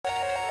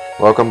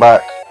Welcome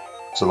back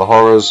to the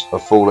horrors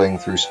of falling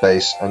through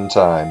space and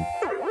time.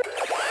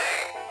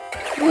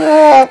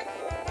 Yeah.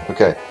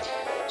 Okay,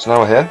 so now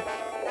we're here,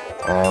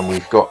 and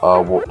we've got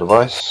our warp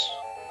device.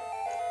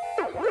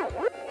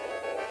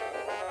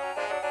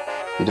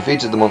 We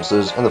defeated the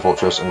monsters in the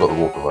fortress and got the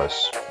warp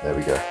device. There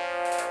we go.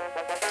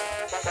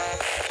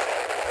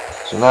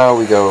 So now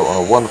we go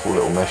on a wonderful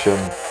little mission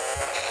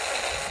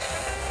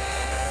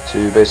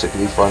to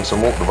basically find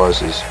some warp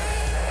devices.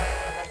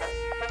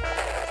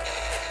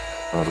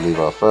 I believe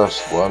our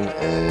first one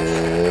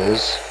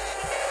is...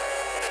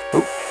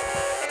 Oop.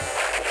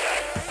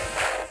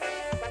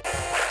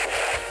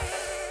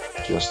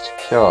 Just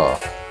here.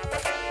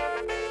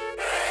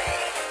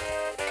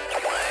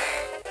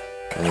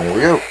 And there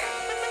we go.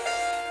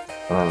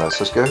 And then let's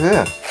just go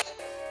here.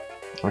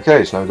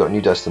 Okay, so now we've got a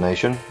new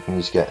destination. We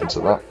need to get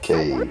into that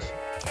cave.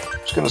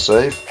 Just going to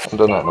save. I haven't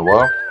done that in a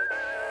while.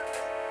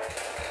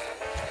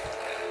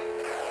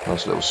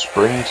 Nice little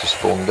spring to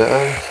spawn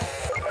Ditto.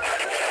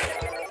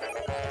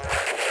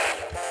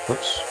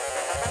 Oops.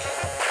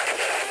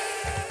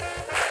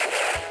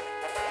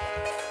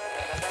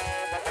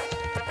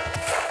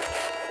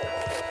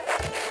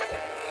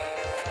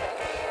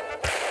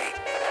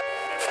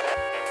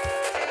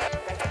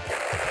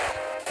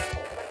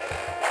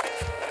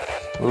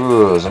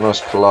 Ooh, there's a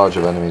nice collage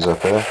of enemies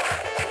up here.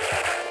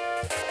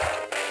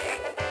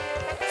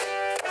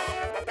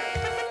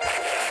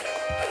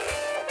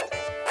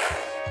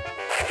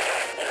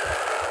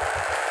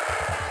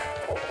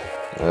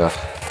 Ugh.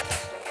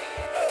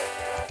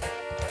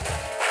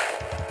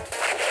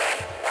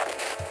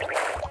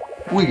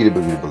 Wiggity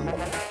boogity boogity.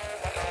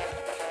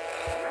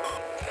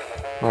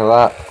 Look at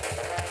that.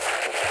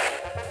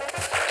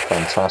 It's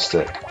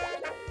fantastic.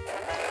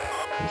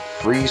 You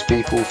freeze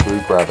people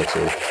through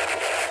gravity.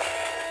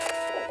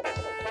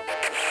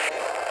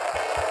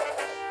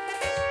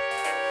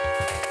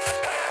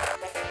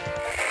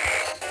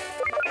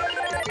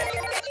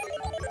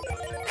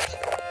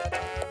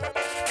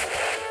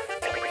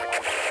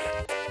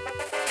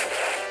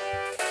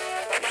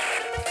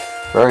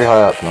 Very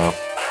high up now.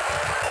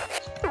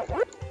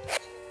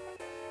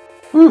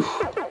 Whew.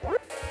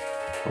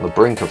 On the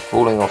brink of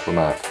falling off the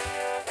map.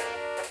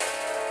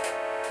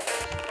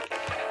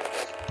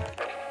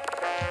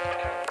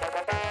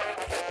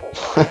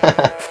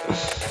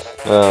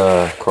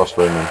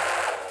 Crossbowman.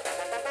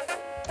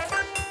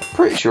 I'm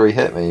pretty sure he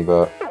hit me,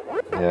 but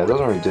yeah, it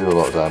doesn't really do a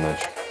lot of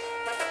damage.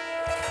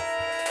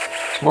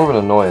 It's more of an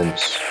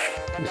annoyance.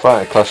 You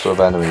fight a cluster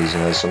of enemies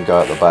and there's some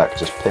guy at the back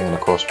just pinging a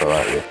crossbow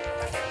at you.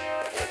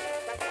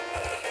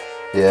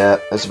 Yeah,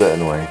 it's a bit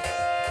annoying.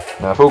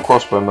 Now if all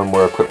crossbowmen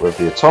were equipped with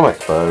the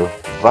atomic bow,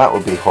 that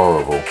would be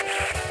horrible.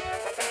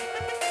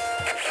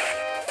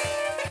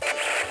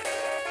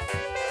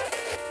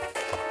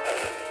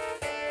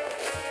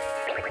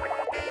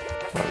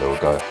 That little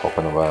guy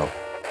hopping about.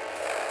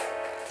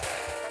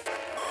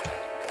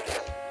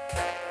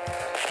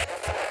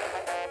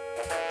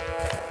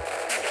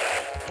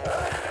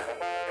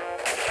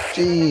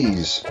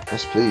 Jeez,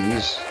 yes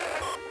please.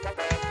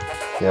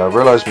 Yeah, I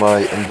realised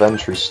my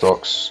inventory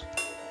stocks,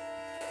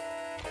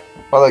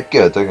 well, they're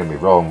good, don't get me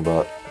wrong,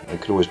 but they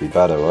could always be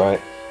better, right?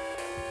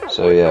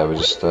 So yeah, we're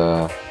just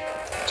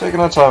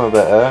taking our time a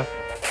bit here.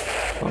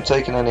 Not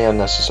taking any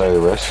unnecessary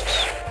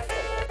risks.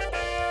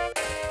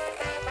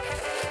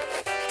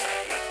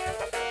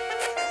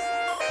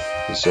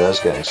 He says,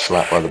 getting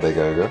slapped by the big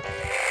ogre.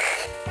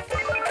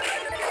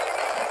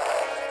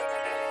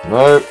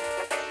 No.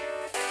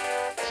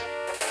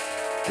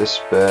 This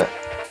bit.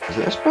 Is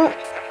it this bit?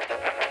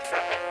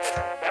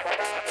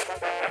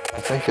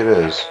 I think it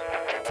is.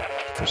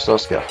 It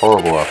starts to get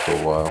horrible after a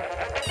while.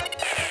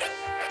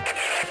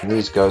 And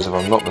these guys, if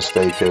I'm not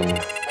mistaken,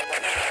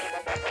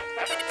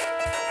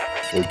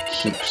 they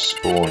keep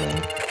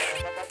spawning.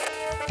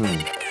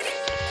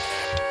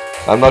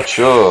 I'm not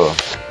sure.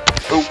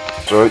 Oh,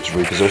 sorry, to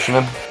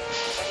reposition him.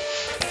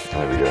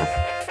 There we go.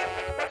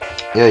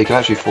 Yeah, you can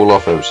actually fall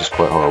off it, which is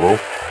quite horrible.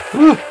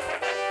 Woo!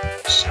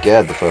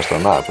 Scared the first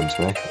time that happened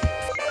to me.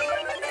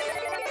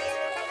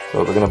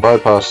 But we're going to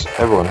bypass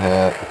everyone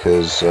here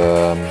because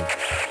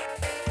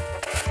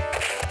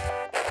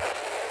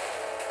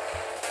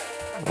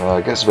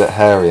it gets a bit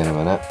hairy in a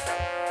minute.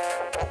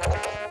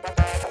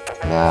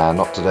 Nah,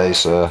 not today,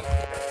 sir.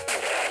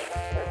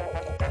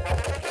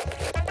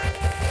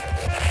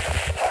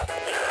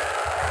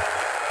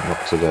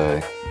 Not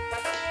today.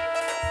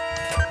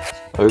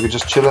 Ogre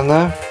just chilling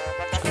there.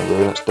 Just going to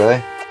ruin its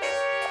day.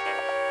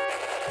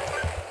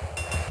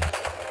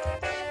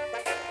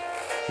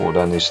 Walk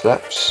down these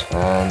steps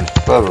and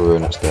further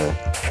ruin its day.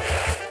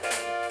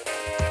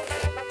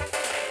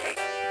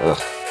 Ugh.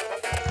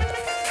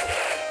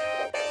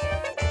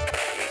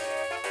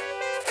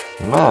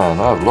 Man,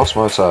 I've lost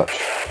my touch.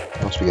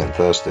 Must be getting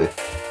thirsty.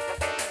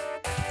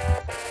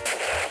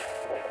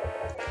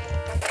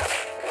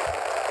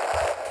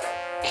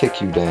 Kick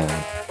you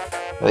down.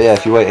 But yeah,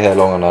 if you wait here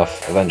long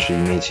enough, eventually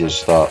meteors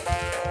start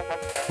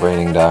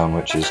raining down,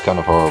 which is kind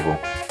of horrible.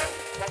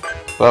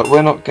 But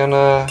we're not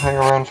gonna hang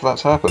around for that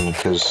to happen,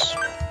 because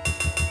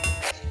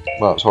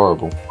That's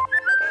horrible.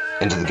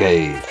 Into the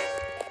cave.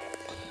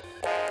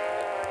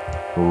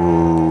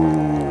 Ooh.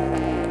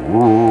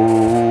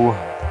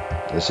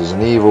 This is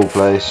an evil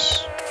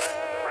place.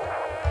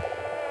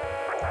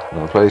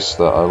 A place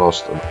that I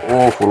lost an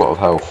awful lot of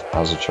health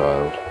as a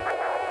child.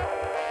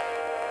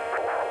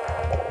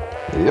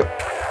 Yep.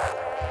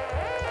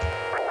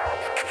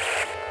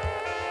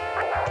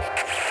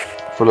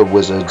 Full of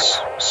wizards,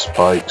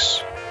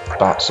 spikes,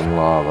 bats and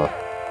lava.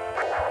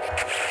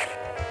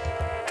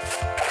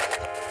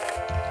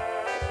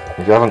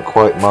 If you haven't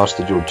quite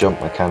mastered your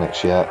jump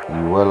mechanics yet,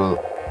 you will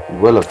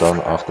have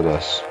done after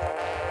this.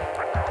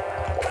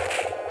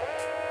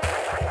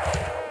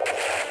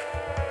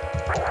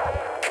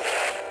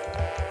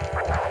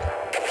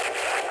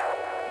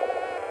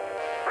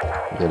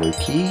 Yellow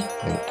key,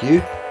 thank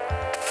you.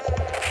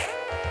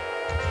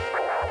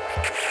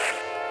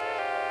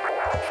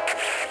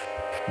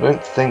 I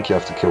don't think you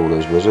have to kill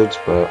those wizards,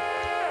 but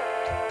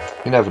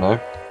you never know.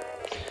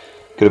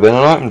 Could have been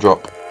an item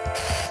drop.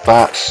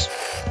 Bats,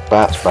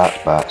 bats, bats,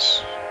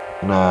 bats.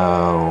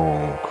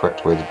 No,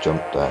 correct way to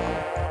jump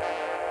down.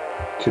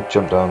 Could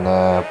jump down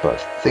there, but I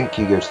think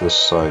you go to the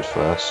side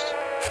first.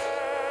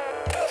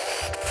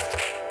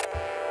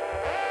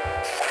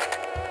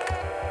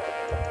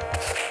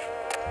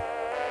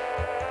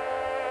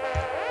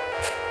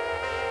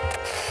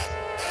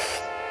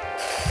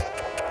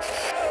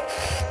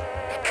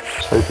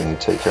 Hoping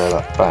you'd take care of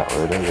that bat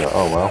really, but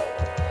oh well.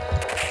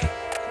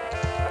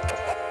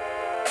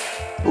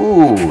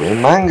 Ooh, a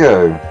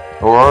mango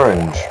or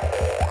orange.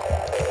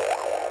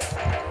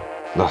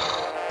 Ugh.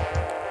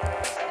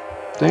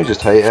 Don't you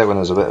just hate it when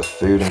there's a bit of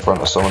food in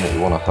front of someone that you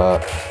want to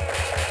hurt?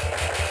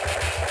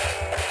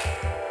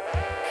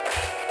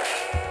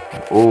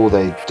 And all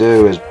they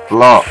do is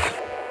block.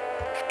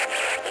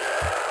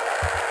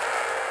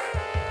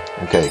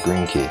 Okay,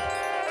 green key.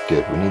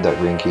 Good, we need that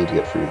green key to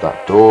get through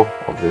that door,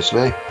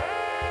 obviously.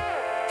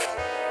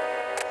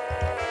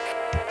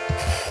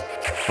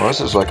 Well,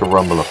 this is like a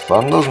rumble of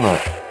fun, doesn't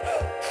it?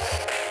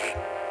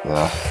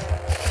 Yeah.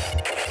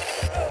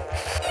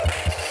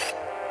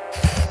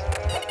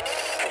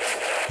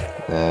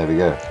 There we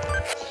go.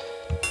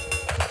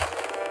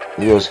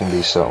 You guys can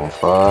be set on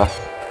fire.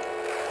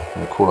 I'm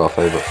going to call our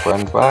favourite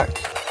friend back.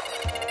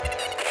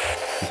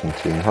 We can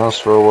clean house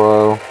for a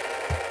while.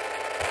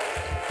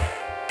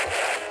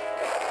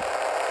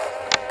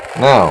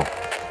 Now,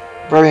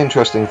 very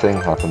interesting thing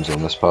happens in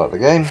this part of the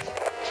game.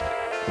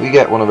 We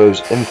get one of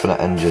those infinite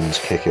engines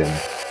kick in.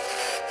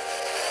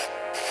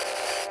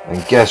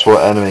 And guess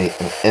what enemy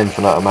an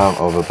infinite amount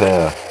of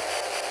appear?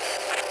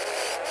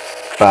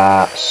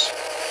 Bats.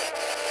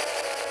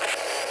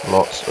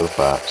 Lots of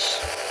bats.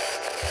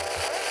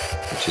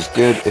 Which is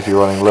good if you're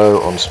running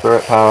low on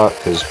spirit power,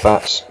 because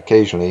bats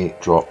occasionally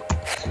drop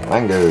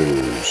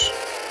mangoes.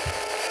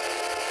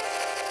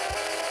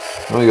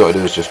 All you gotta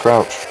do is just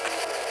crouch.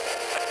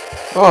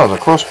 Oh, there's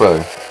a crossbow.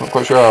 Not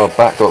quite sure how a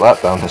bat got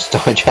that down this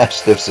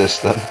digestive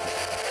system.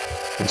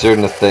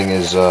 Considering the thing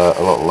is a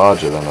lot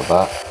larger than a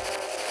bat.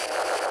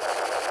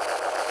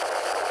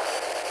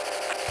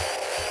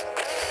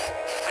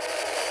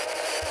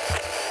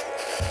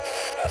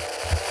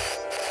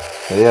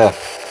 But yeah,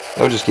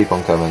 they'll just keep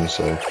on coming,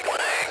 so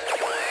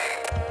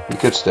you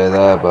could stay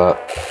there, but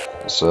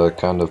it's a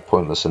kind of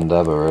pointless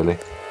endeavour, really.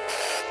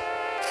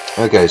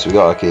 Okay, so we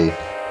got our key.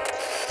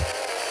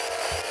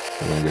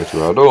 We're going to go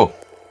through our door.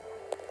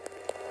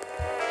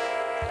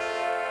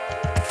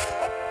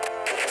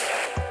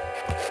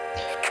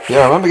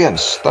 Yeah, I remember getting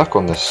stuck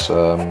on this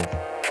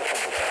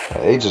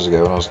ages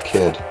ago when I was a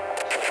kid.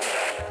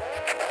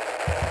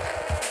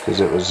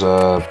 Because it was,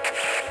 for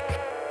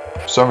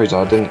some reason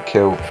I didn't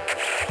kill...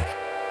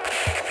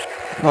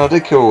 No, I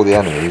did kill all the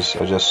enemies,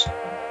 I just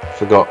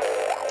forgot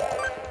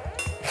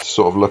to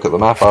sort of look at the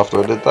map after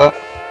I did that.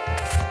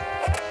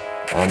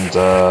 And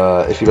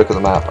if you look at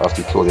the map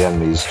after you kill the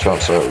enemies,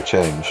 chances are it will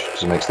change,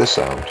 because it makes this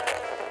sound.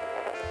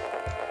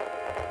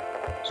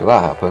 So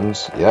that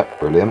happens, yep,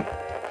 brilliant.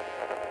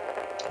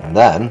 And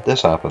then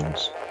this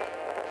happens.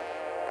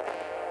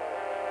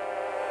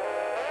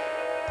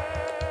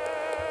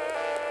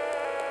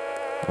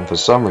 And for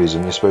some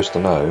reason you're supposed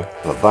to know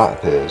that that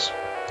appears.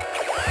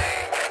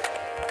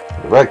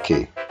 The red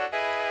key.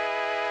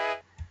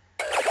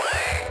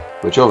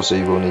 Which obviously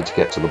you will need to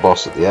get to the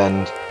boss at the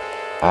end.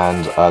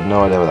 And I have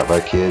no idea where that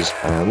red key is.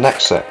 And in the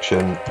next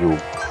section you're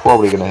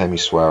probably going to hear me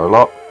swear a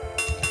lot.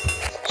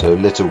 So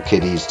little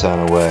kiddies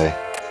turn away.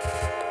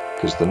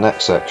 Because the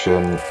next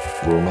section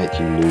will make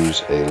you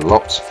lose a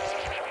lot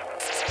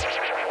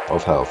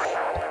of health.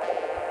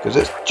 Because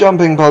it's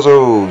jumping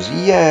puzzles!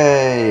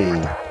 Yay!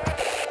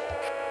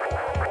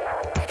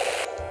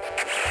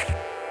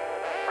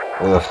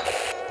 Ugh.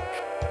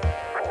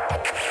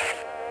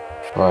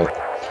 Right.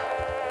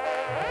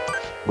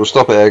 We'll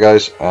stop it here,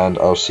 guys, and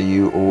I'll see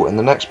you all in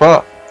the next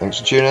part. Thanks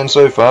for tuning in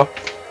so far.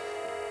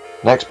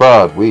 Next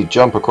part, we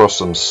jump across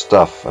some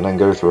stuff and then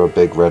go through a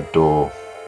big red door.